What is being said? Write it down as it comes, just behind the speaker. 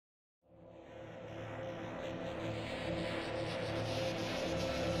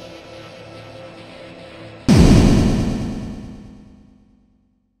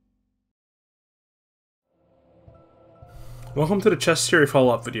Welcome to the chess theory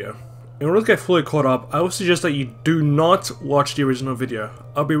follow-up video. In order to get fully caught up, I would suggest that you do not watch the original video.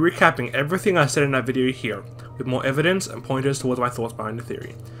 I'll be recapping everything I said in that video here, with more evidence and pointers towards my thoughts behind the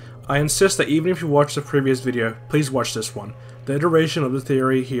theory. I insist that even if you watched the previous video, please watch this one. The iteration of the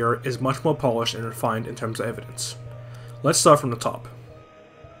theory here is much more polished and refined in terms of evidence. Let's start from the top.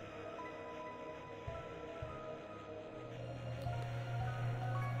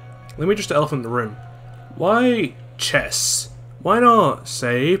 Let me just the elephant in the room. Why chess? Why not,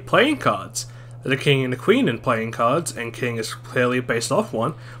 say, playing cards? The king and the queen in playing cards, and king is clearly based off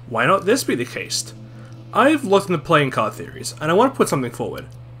one. Why not this be the case? I've looked into playing card theories, and I want to put something forward.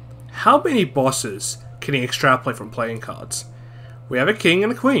 How many bosses can you extrapolate from playing cards? We have a king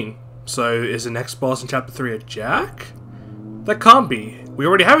and a queen, so is the next boss in chapter 3 a jack? That can't be. We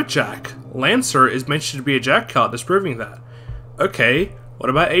already have a jack. Lancer is mentioned to be a jack card that's proving that. Okay. What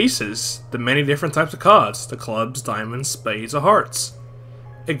about aces? The many different types of cards. The clubs, diamonds, spades, or hearts.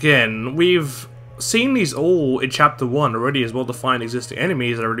 Again, we've seen these all in chapter 1 already as well-defined existing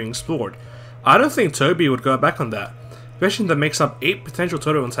enemies that are being explored. I don't think Toby would go back on that. Especially that makes up 8 potential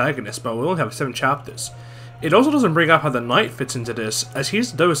total antagonists, but we only have 7 chapters. It also doesn't bring up how the knight fits into this, as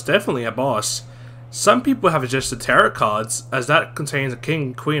he's though is definitely a boss. Some people have suggested tarot cards, as that contains a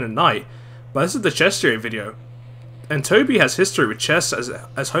king, queen, and knight, but this is the chess theory video. And Toby has history with chess as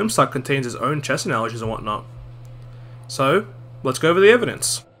Homestuck contains his own chess analogies and whatnot. So, let's go over the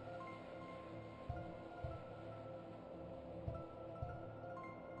evidence.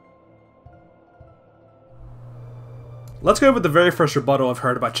 Let's go over the very first rebuttal I've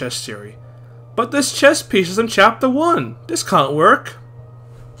heard about chess theory. But this chess piece is in chapter 1. This can't work.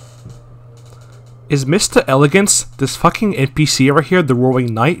 Is Mr. Elegance, this fucking NPC right here, the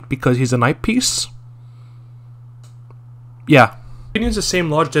Roaring Knight because he's a knight piece? Yeah. It uses the same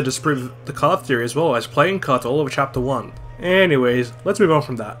logic to disprove the card theory as well as playing cards all over chapter 1. Anyways, let's move on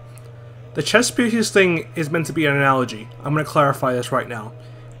from that. The chess pieces thing is meant to be an analogy. I'm going to clarify this right now.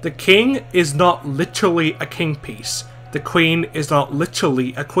 The king is not literally a king piece. The queen is not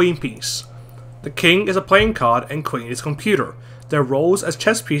literally a queen piece. The king is a playing card and queen is computer. Their roles as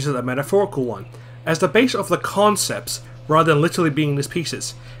chess pieces are a metaphorical one, as the base of the concepts rather than literally being these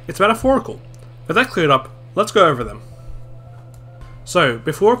pieces. It's metaphorical. With that cleared up, let's go over them. So,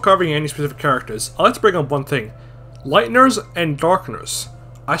 before covering any specific characters, I'd like to bring up one thing. Lightners and Darkners.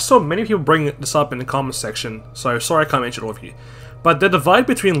 I saw many people bring this up in the comments section, so sorry I can't mention all of you. But the divide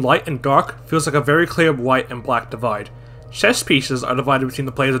between light and dark feels like a very clear white and black divide. Chess pieces are divided between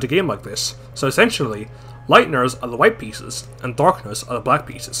the players of the game like this, so essentially, Lightners are the white pieces, and Darkners are the black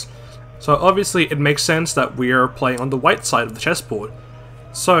pieces. So obviously it makes sense that we're playing on the white side of the chessboard.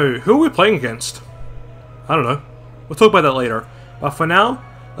 So, who are we playing against? I don't know. We'll talk about that later. But for now,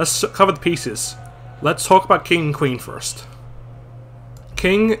 let's cover the pieces. Let's talk about king and queen first.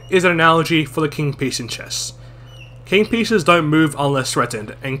 King is an analogy for the king piece in chess. King pieces don't move unless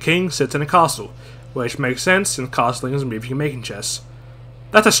threatened, and king sits in a castle, which makes sense since castling is a move you can make in chess.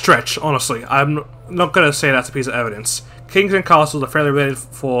 That's a stretch, honestly. I'm not going to say that's a piece of evidence. Kings and castles are fairly related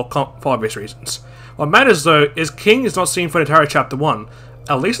for obvious reasons. What matters though is king is not seen for the entire chapter 1,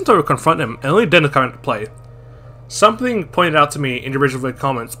 at least until we confront him, and only then come into play. Something pointed out to me in the original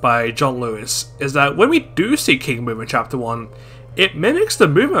comments by John Lewis is that when we do see king move in chapter 1, it mimics the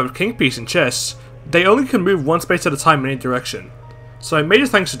movement of king piece in chess. They only can move one space at a time in any direction. So major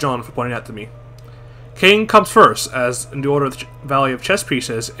thanks to John for pointing out to me. King comes first, as in the order of the value of chess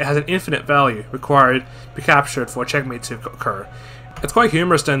pieces, it has an infinite value required to be captured for a checkmate to occur. It's quite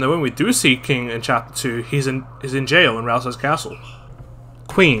humorous then that when we do see king in chapter 2, he's in jail in Ralsei's castle.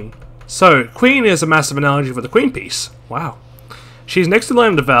 Queen. So, queen is a massive analogy for the queen piece. Wow. She's next in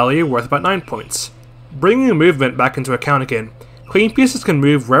line of the value, worth about 9 points. Bringing the movement back into account again, queen pieces can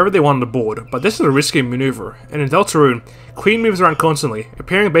move wherever they want on the board, but this is a risky maneuver, and in Deltarune, queen moves around constantly,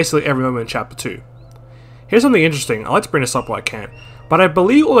 appearing basically every moment in chapter 2. Here's something interesting, I like to bring this up while I can, but I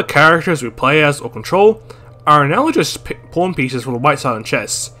believe all the characters we play as or control are analogous pawn pieces for the white side in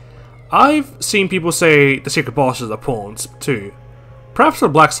chess. I've seen people say the secret bosses are pawns, too. Perhaps the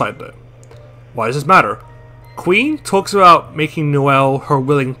black side though. Why does this matter? Queen talks about making Noelle her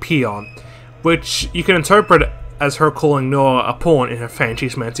willing peon, which you can interpret as her calling Noah a pawn in her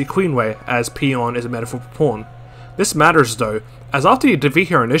fancy queen way, as peon is a metaphor for pawn. This matters though, as after you defeat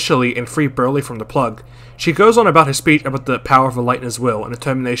her initially and free Burley from the plug, she goes on about her speech about the power of a Lightner's will and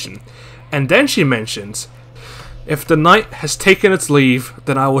determination, and then she mentions, if the knight has taken its leave,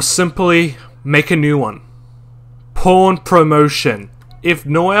 then I will simply make a new one. Pawn promotion. If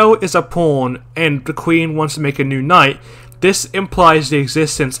Noelle is a pawn and the queen wants to make a new knight, This implies the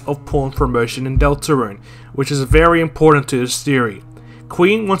existence of pawn promotion in Deltarune, which is very important to this theory.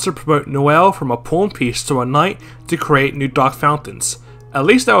 Queen wants to promote Noelle from a pawn piece to a knight to create new dark fountains. At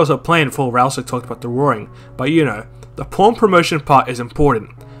least that was her plan before Rousey talked about the roaring, but you know, the pawn promotion part is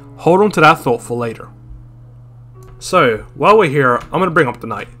important. Hold on to that thought for later. So, while we're here, I'm going to bring up the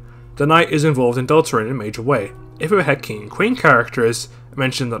knight. The knight is involved in Deltarune in a major way. If we had king and queen characters, I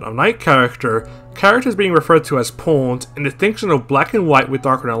mentioned that a knight character, characters being referred to as pawns, in the distinction of black and white with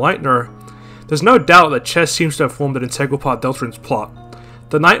Darker and Lightner, there's no doubt that chess seems to have formed an integral part of Deltarune's plot.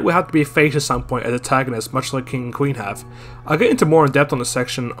 The knight will have to be faced at some point as antagonists, much like king and queen have. I'll get into more in depth on this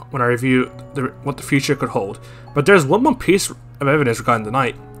section when I review what the future could hold, but there's one more piece of evidence regarding the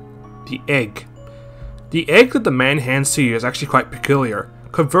knight. The egg. The egg that the man hands to you is actually quite peculiar.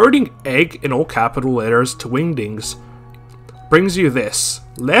 Converting egg in all capital letters to wingdings brings you this: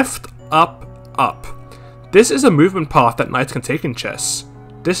 left, up, up. This is a movement path that knights can take in chess.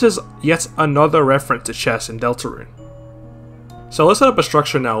 This is yet another reference to chess in Deltarune. So let's set up a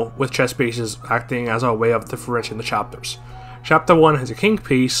structure now with chess pieces acting as our way of differentiating the chapters. Chapter 1 has a king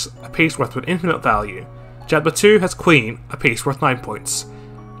piece, a piece worth with infinite value. Chapter 2 has queen, a piece worth 9 points.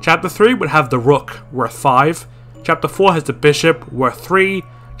 Chapter 3 would have the rook, worth 5. Chapter 4 has the bishop, worth 3.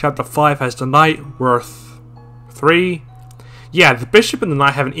 Chapter 5 has the knight, worth 3. Yeah, the bishop and the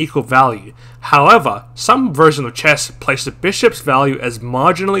knight have an equal value. However, some version of chess place the bishop's value as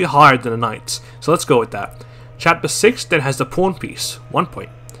marginally higher than the knight's, so let's go with that. Chapter 6 then has the pawn piece, 1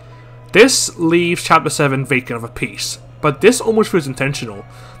 point. This leaves Chapter 7 vacant of a piece, but this almost feels intentional.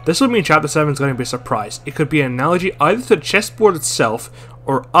 This would mean Chapter 7 is going to be a surprise. It could be an analogy either to the chessboard itself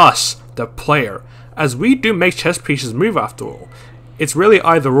or us, the player, as we do make chess pieces move after all. It's really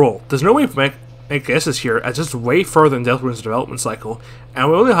either or. There's no way to make guesses here, as it's way further in Deltarune's development cycle, and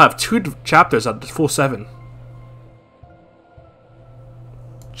we only have 2 chapters out of the full 7.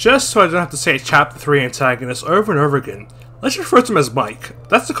 Just so I don't have to say Chapter 3 antagonist over and over again, let's refer to him as Mike.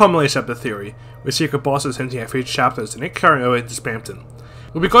 That's the commonly accepted theory, with secret bosses hinting at future chapters and it carrying over into Spamton.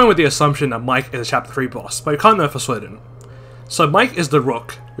 We'll be going with the assumption that Mike is a Chapter 3 boss, but we can't know for certain. So Mike is the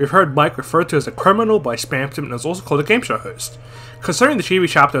rook. We've heard Mike referred to as a criminal by Spamton and is also called a game show host. Considering the TV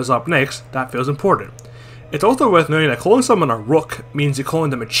chapter is up next, that feels important. It's also worth noting that calling someone a rook means you're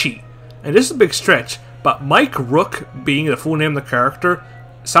calling them a cheat. And this is a big stretch, but Mike Rook being the full name of the character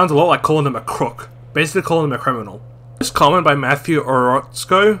sounds a lot like calling them a crook, basically calling them a criminal. This comment by Matthew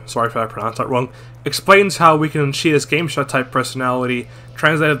Orozco, sorry if I pronounced that wrong, explains how we can see this game show type personality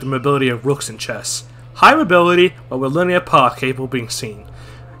translated the mobility of rooks in chess. High mobility, but with linear path capable of being seen.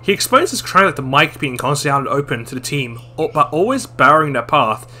 He explains this translate to Mike being constantly out and open to the team, but always barring their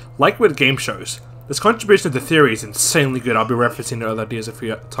path, like with game shows. This contribution to the theory is insanely good. I'll be referencing the other ideas a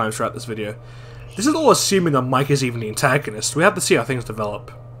few times throughout this video. This is all assuming that Mike is even the antagonist. We have to see how things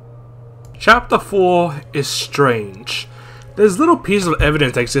develop. Chapter 4 is strange. There's little pieces of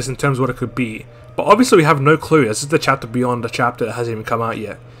evidence that exist in terms of what it could be, but obviously we have no clue as this is the chapter beyond the chapter that hasn't even come out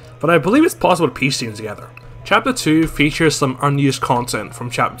yet. But I believe it's possible to piece things together. Chapter 2 features some unused content from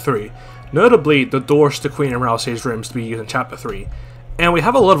Chapter 3, notably the doors to Queen and Rousey's rooms to be used in Chapter 3, and we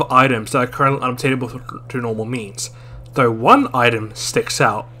have a lot of items that are currently unobtainable through normal means, though one item sticks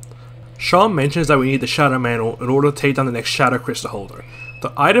out. Sean mentions that we need the Shadow Mantle in order to take down the next Shadow Crystal Holder.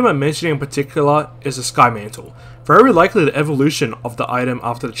 The item I'm mentioning in particular is the Sky Mantle, very likely the evolution of the item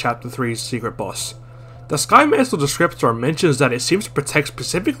after the Chapter 3's secret boss. The Sky Mantle descriptor mentions that it seems to protect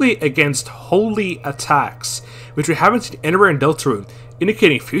specifically against holy attacks, which we haven't seen anywhere in Deltarune,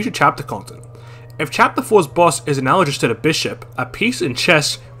 indicating future chapter content. If Chapter 4's boss is analogous to the Bishop, a piece in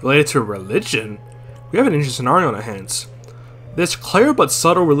chess related to religion, we have an interesting scenario on our hands. There's clear but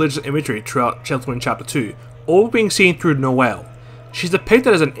subtle religious imagery throughout Deltarune Chapter 2, all being seen through Noelle. She's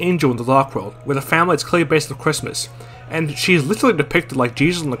depicted as an angel in the Dark World, with a family that's clearly based on Christmas, and she's literally depicted like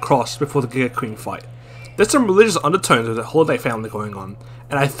Jesus on the cross before the Giga Queen fight. There's some religious undertones with the holiday family going on,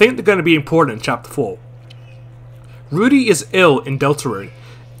 and I think they're going to be important in Chapter 4. Rudy is ill in Deltarune,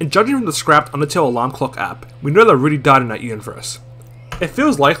 and judging from the scrapped Undertale alarm clock app, we know that Rudy died in that universe. It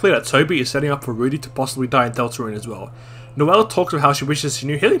feels likely that Toby is setting up for Rudy to possibly die in Deltarune as well. Noelle talks of how she wishes she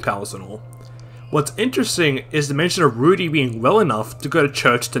knew healing powers and all. What's interesting is the mention of Rudy being well enough to go to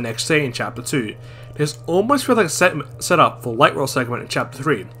church the next day in Chapter 2. This almost feels like a set up for Light Roll segment in Chapter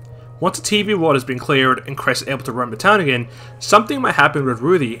 3. Once the TV ward has been cleared and Chris is able to roam the town again, something might happen with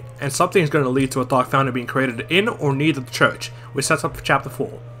Rudy, and something is going to lead to a Dark Fountain being created in or near the church, which sets up for Chapter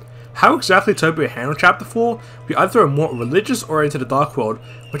 4. How exactly Toby will handle Chapter 4 will be either a more religious oriented Dark World,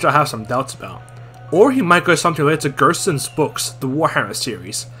 which I have some doubts about, or he might go something related to Gerson's books, the Warhammer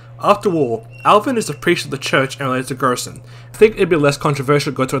series. After all, Alvin is the priest of the church and related to Gerson. I think it'd be less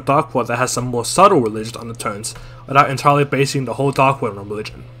controversial to go to a Dark World that has some more subtle religious undertones, without entirely basing the whole Dark World on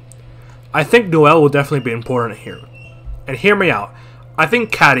religion. I think Noel will definitely be important here. And hear me out, I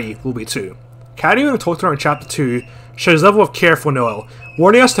think Caddy will be too. Caddy, when we talked to her in Chapter 2, shows a level of care for Noel,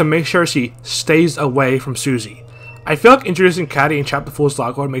 warning us to make sure she stays away from Susie. I feel like introducing Caddy in Chapter 4's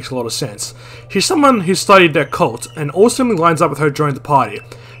Dark World makes a lot of sense. She's someone who studied their cult, and also lines up with her during the party.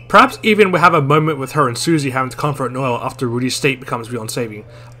 Perhaps even we have a moment with her and Susie having to comfort Noel after Rudy's state becomes beyond saving.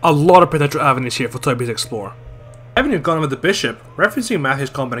 A lot of potential avenues here for Toby to explore. Having gone with the Bishop, referencing Matthew's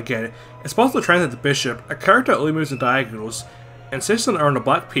comment again, it's possible to translate the Bishop, a character that only moves in diagonals, and Citizen earn a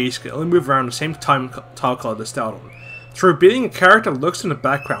black piece can only move around the same tile color as Deltarune. Through being a character that looks in the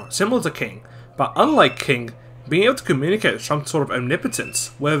background, similar to King, but unlike King, being able to communicate with some sort of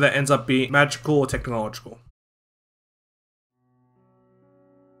omnipotence, whether that ends up being magical or technological.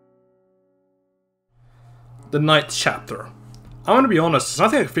 The Ninth Chapter. I'm gonna be honest, there's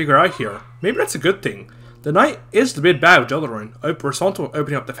nothing I can figure out here. Maybe that's a good thing. The Knight is the big bad with Deltarune, responsible for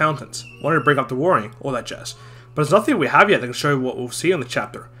opening up the fountains, wanting to bring up the warring, all that jazz. But there's nothing we have yet that can show what we'll see in the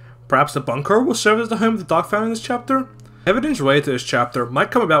chapter. Perhaps the bunker will serve as the home of the Dark Fountain in this chapter? Evidence related to this chapter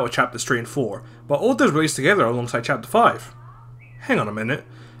might come about with chapters 3 and 4, but all those released together alongside chapter 5. Hang on a minute.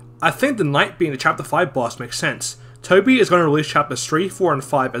 I think the Knight being the chapter 5 boss makes sense. Toby is going to release chapters 3, 4, and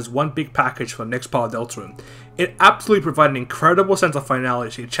 5 as one big package for the next part of Deltarune. It absolutely provided an incredible sense of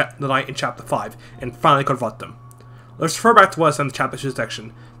finality to the Knight in chapter 5, and finally confront them. Let's refer back to what I said in the chapter 2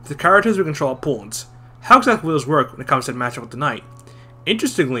 section. The characters we control are pawns. How exactly will this work when it comes to the matchup with the Knight?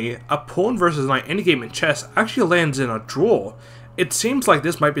 Interestingly, a pawn versus Knight endgame in chess actually lands in a draw. It seems like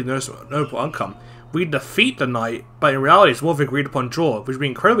this might be the notable outcome. We defeat the Knight, but in reality it's more of an agreed upon draw, which would be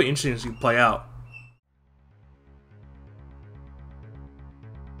incredibly interesting to see play out.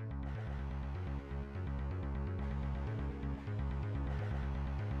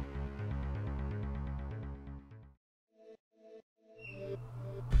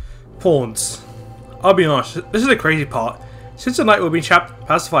 Pawns. I'll be honest, this is the crazy part. Since the Knight will be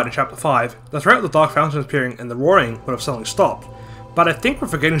pacified in chapter 5, the threat of the Dark Fountain appearing and the roaring would have suddenly stopped. But I think we're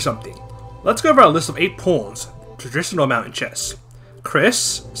forgetting something. Let's go over our list of 8 pawns, traditional amount in chess.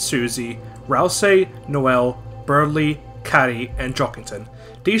 Chris, Susie, Rousey, Noel, Birdley, Caddy, and Jockington.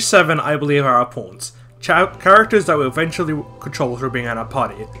 These 7 I believe are our pawns. Characters that will eventually control through being in our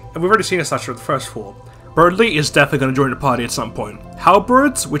party, and we've already seen as such for the first 4. Birdley is definitely going to join the party at some point.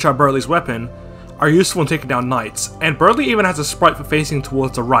 Halberds, which are Birdley's weapon, are useful in taking down knights, and Birdley even has a sprite for facing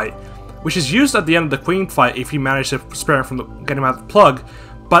towards the right, which is used at the end of the Queen fight if you manage to spare him from getting him out of the plug,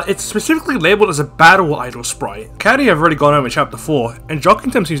 but it's specifically labeled as a battle idol sprite. Caddy have already gone over in chapter 4, and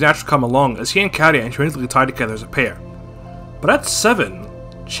Jockington seems naturally to come along as he and Caddy are intrinsically tied together as a pair. But that's 7.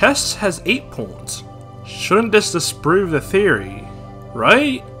 Chess has 8 pawns. Shouldn't this disprove the theory,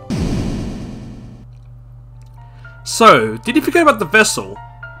 right? So, did you forget about the vessel?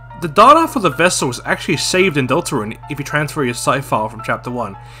 The data for the vessel is actually saved in Deltarune if you transfer your save file from chapter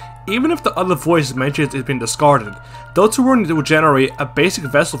 1. Even if the other voice mentioned has been discarded, Deltarune will generate a basic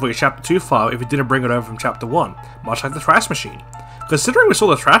vessel for your chapter 2 file if you didn't bring it over from chapter 1, much like the trash machine. Considering we saw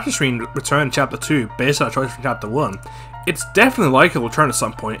the trash machine return in chapter 2 based on a choice from chapter 1, it's definitely likely it will return at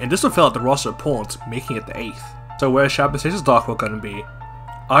some point, and this will fill out the roster of pawns, making it the 8th. So where's chapter 6's Dark World going to be?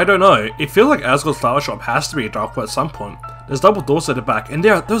 I don't know, it feels like Asgard's Flower Shop has to be a Dark World at some point. There's double doors at the back, and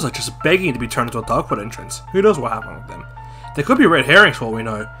those are just begging to be turned into a Dark World entrance. Who knows what happened with them? There could be red herrings for all we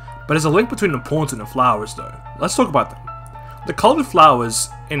know, but there's a link between the pawns and the flowers though. Let's talk about them. The coloured flowers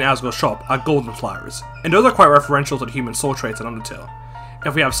in Asgard's shop are golden flowers, and those are quite referential to the human soul traits in Undertale.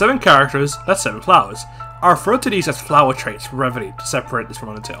 If we have 7 characters, that's 7 flowers. I refer to these as flower traits for brevity to separate this from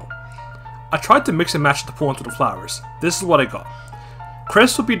Undertale. I tried to mix and match the pawns with the flowers. This is what I got.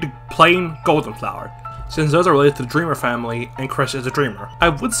 Chris would be the plain golden flower, since those are related to the Dreamer family and Chris is a Dreamer. I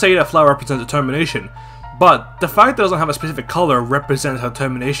would say that flower represents determination, but the fact that it doesn't have a specific color represents how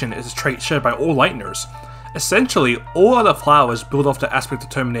determination is a trait shared by all Lightners. Essentially, all other flowers build off the aspect of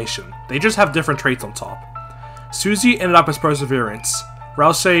determination, they just have different traits on top. Susie ended up as perseverance,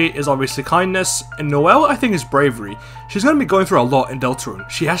 Rousey is obviously kindness, and Noelle I think is bravery. She's going to be going through a lot in Deltarune,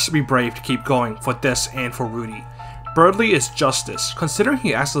 she has to be brave to keep going for this and for Rudy. Birdley is justice. Considering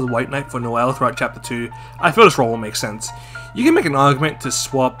he acts as a White Knight for Noelle throughout chapter 2, I feel this role will make sense. You can make an argument to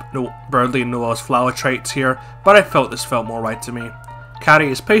swap Birdley and Noelle's flower traits here, but I felt this felt more right to me. Caddy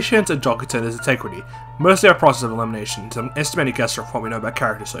is patience and Jockington is integrity, mostly a process of elimination, so an estimated guess from what we know about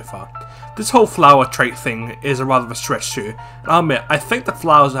characters so far. This whole flower trait thing is a rather of a stretch too, and I'll admit, I think the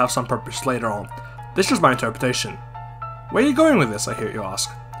flowers will have some purpose later on. This is just my interpretation. Where are you going with this, I hear you ask?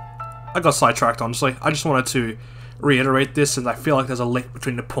 I got sidetracked, honestly. I just wanted to reiterate this, and I feel like there's a link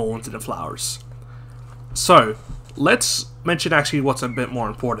between the pawns and the flowers. So, let's mention actually what's a bit more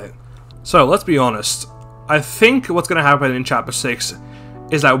important. So, let's be honest. I think what's going to happen in Chapter 6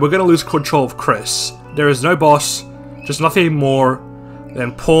 is that we're going to lose control of Chris. There is no boss, just nothing more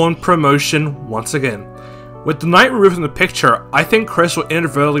than pawn promotion once again. With the knight removed from the picture, I think Chris will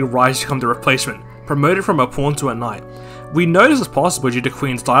inadvertently rise to become the replacement, promoted from a pawn to a knight. We know this is possible due to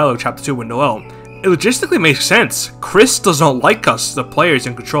Queen's dialogue Chapter 2 with Noel. It logistically makes sense. Chris does not like us, the players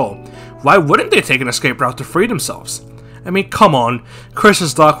in control. Why wouldn't they take an escape route to free themselves? I mean, come on,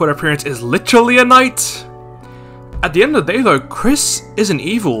 Chris's Darkwood appearance is literally a knight. At the end of the day though, Chris isn't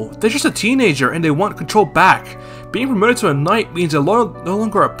evil. They're just a teenager and they want control back. Being promoted to a knight means they're no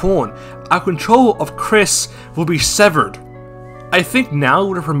longer a pawn. Our control of Chris will be severed. I think now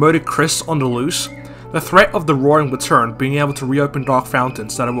with a promoted Chris on the loose, the threat of the Roaring return, being able to reopen dark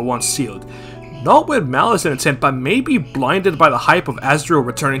fountains that were once sealed. Not with malice and intent, but maybe blinded by the hype of Azrael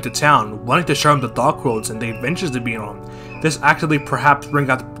returning to town, wanting to show him the dark worlds and the adventures they've been on. This actively perhaps bring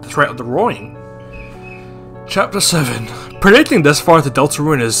out the threat of the Roaring. Chapter 7. Predicting this far into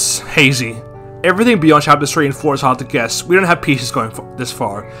Deltarune is hazy. Everything beyond Chapters 3 and 4 is hard to guess. We don't have pieces going this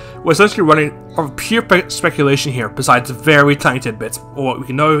far. We're essentially running of pure speculation here, besides very tiny tidbits, or what we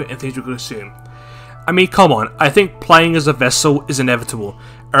can know and things we could assume. I mean, come on, I think playing as a vessel is inevitable.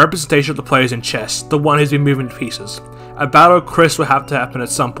 A representation of the players in chess, the one who's been moving to pieces. A battle of Chris will have to happen at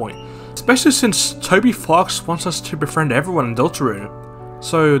some point. Especially since Toby Fox wants us to befriend everyone in Deltarune.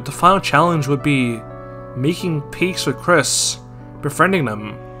 So the final challenge would be making peace with Chris, befriending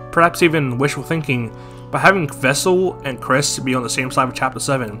them. Perhaps even wishful thinking, but having Vessel and Chris be on the same side of Chapter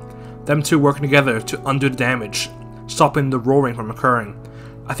 7, them two working together to undo the damage, stopping the Roaring from occurring.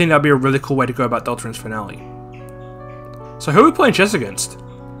 I think that'd be a really cool way to go about Deltarune's finale. So who are we playing chess against?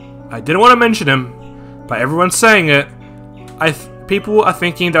 I didn't want to mention him, but everyone's saying it. People are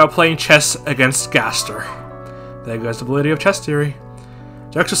thinking that we're playing chess against Gaster. There goes the validity of chess theory.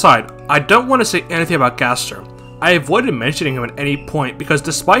 Jokes aside, I don't want to say anything about Gaster. I avoided mentioning him at any point because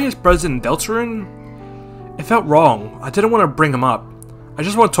despite his presence in Deltarune, it felt wrong. I didn't want to bring him up. I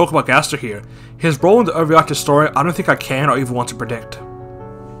just want to talk about Gaster here. His role in the overarching story, I don't think I can or even want to predict.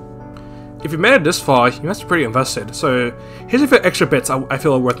 If you made it this far, you must be pretty invested, so here's a few extra bits I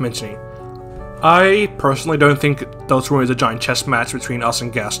feel are worth mentioning. I personally don't think Deltarune is a giant chess match between us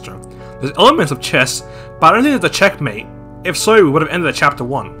and Gaster. There's elements of chess, but I don't think it's a checkmate. If so, we would have ended at Chapter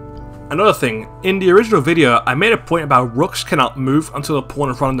 1. Another thing, in the original video, I made a point about rooks cannot move until the pawn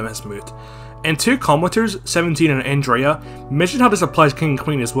in front of them has moved. And two commenters, 17 and Andrea, mentioned how this applies to King and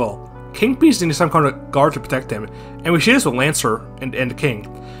Queen as well. King Beast needs some kind of guard to protect him, and we see this with Lancer and the King.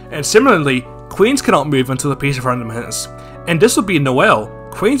 And similarly, Queens cannot move until the piece in front of them has. And this would be Noelle.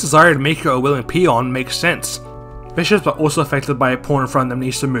 Queen's desire to make her a willing peon makes sense. Bishops are also affected by a pawn in front of them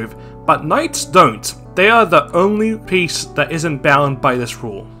needs to move, but knights don't. They are the only piece that isn't bound by this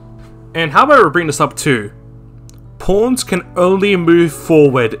rule. And how about we bring this up too? Pawns can only move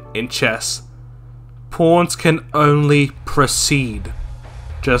forward in chess. Pawns can only proceed.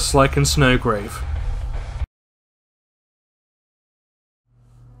 Just like in Snowgrave.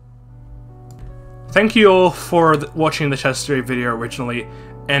 Thank you all for watching the Chess Theory video originally,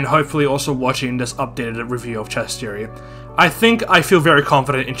 and hopefully also watching this updated review of Chess Theory. I think I feel very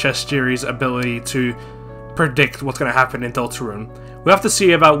confident in Chess Theory's ability to predict what's going to happen in Deltarune. We'll have to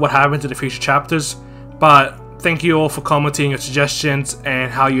see about what happens in the future chapters, but thank you all for commenting your suggestions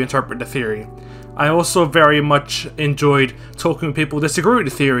and how you interpret the theory. I also very much enjoyed talking with people who disagree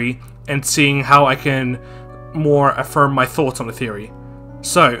with the theory and seeing how I can more affirm my thoughts on the theory.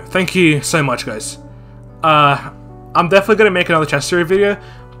 So, thank you so much, guys. I'm definitely going to make another Chess Theory video,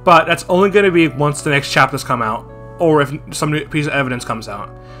 but that's only going to be once the next chapters come out, or if some new piece of evidence comes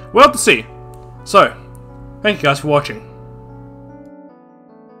out. We'll have to see. So, thank you guys for watching.